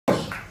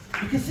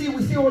we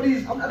see all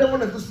these, I don't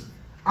want to just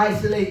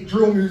isolate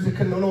drill music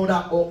and all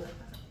that, but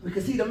we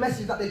can see the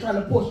message that they're trying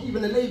to push,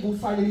 even the labels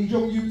signing these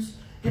young youths,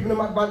 giving them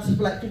advances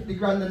for like 50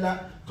 grand and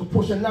that, to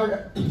push a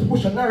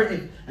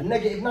narrative, a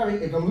negative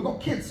narrative, and we've got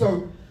kids,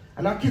 so,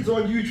 and our kids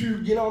are on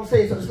YouTube, you know what I'm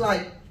saying, so it's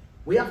like,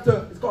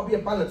 it's got to be a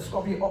balance, it's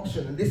got to be an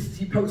option, and this,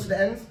 he posts the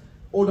ends,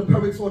 all the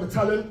poets, all the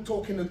talent,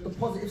 talking the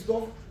positive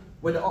stuff,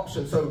 with the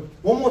option. So,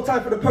 one more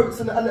time for the poets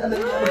and the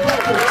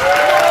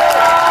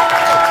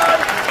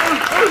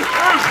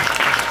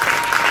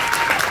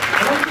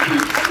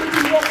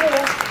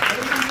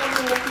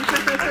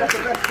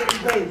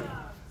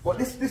but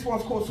this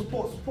one's called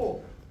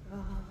support.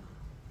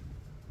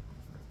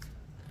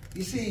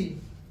 You see,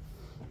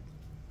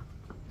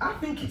 I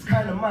think it's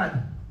kind of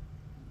mad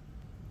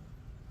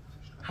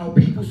how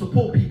people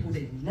support people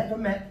they've never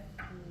met,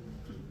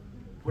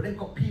 but they've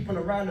got people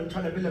around them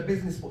trying to build a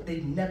business, but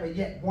they've never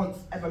yet once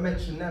ever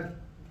mentioned them.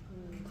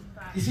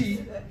 You see,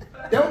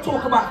 they don't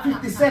talk about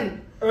 50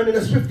 Cent earning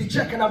a Swifty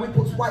check and how he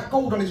puts white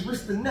gold on his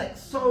wrist and neck.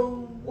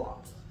 So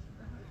what?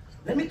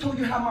 Let me tell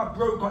you how my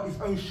bro got his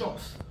own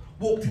shops.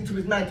 Walked into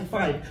his 9 to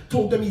 5,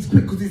 told them he's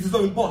quick because he's his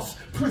own boss.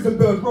 Prison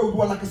bird road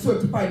one like a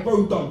certified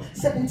road dog.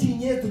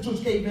 17 years the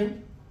judge gave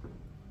him.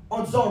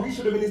 Odds are he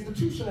should have been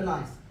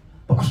institutionalized.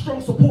 But a strong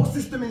support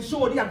system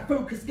ensured he had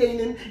focus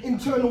gaining,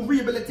 internal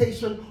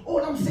rehabilitation.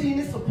 All I'm saying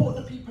is support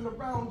the people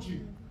around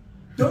you.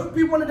 Don't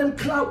be one of them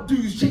clout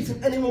dudes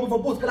chasing anyone with a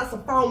buzz, because that's a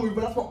foul move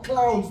and that's what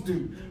clowns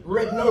do.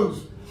 Red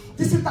nose.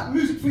 This is that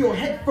music for your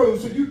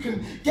headphones so you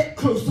can get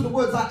close to the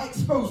words I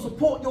expose.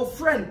 Support your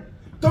friend.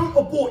 Don't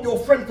abort your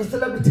friend for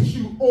celebrities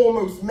you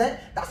almost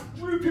met. That's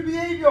groupie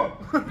behaviour.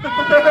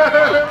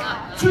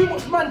 Too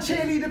much man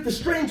cheerleading for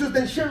strangers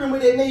than sharing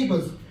with their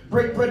neighbours.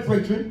 Break bread,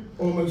 brethren,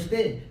 almost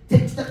there.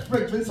 Take steps,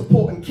 brethren,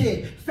 support and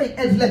care. Fake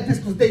Endz left this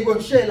because they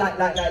won't share like.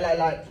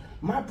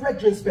 My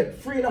brethren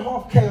spent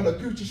 3.5K on a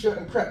Gucci shirt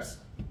and crepes,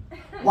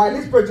 while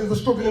his brethren's a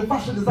struggling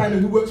fashion designer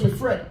who works with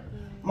Fred.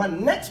 My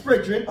next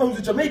brethren owns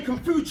a Jamaican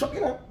food shop,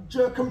 you know,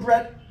 jerk and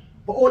bread.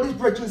 But all his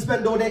brethren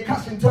spend all their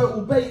cash in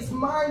Turtle Bay. It's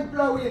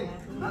mind-blowing.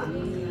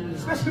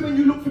 Especially when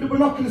you look for the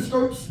binocular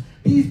scopes.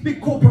 These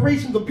big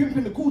corporations are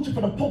pimping the culture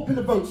for the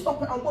popular vote.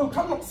 Stop it, I'm woke.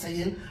 I'm not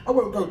saying I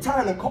won't go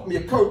town and cop me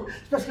a coat,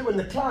 especially when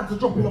the clouds are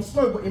dropping off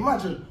snow. But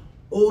imagine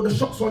all the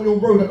shops on your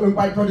road are owned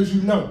by brothers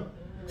you know.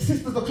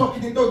 Sisters are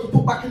clocking in dough to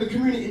put back in the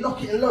community,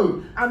 lock it and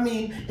load. I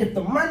mean, if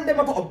the man them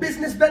have got a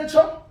business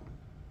venture,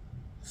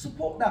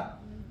 support that.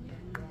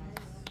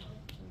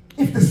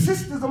 If the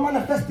sisters are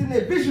manifesting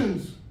their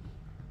visions,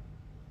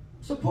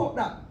 support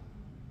that.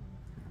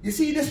 You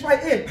see this right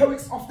here,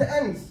 poets off the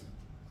ends.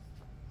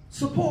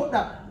 Support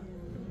that.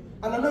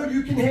 And I know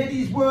you can hear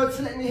these words,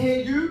 so let me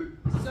hear you.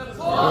 Support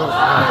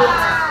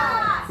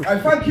that. I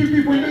thank you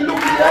people, you've been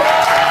looking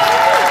at.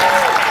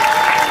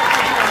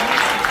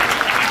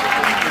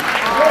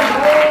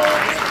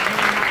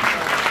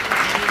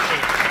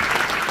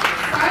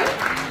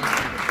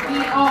 So, we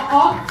are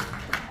off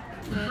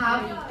to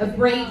have a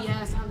break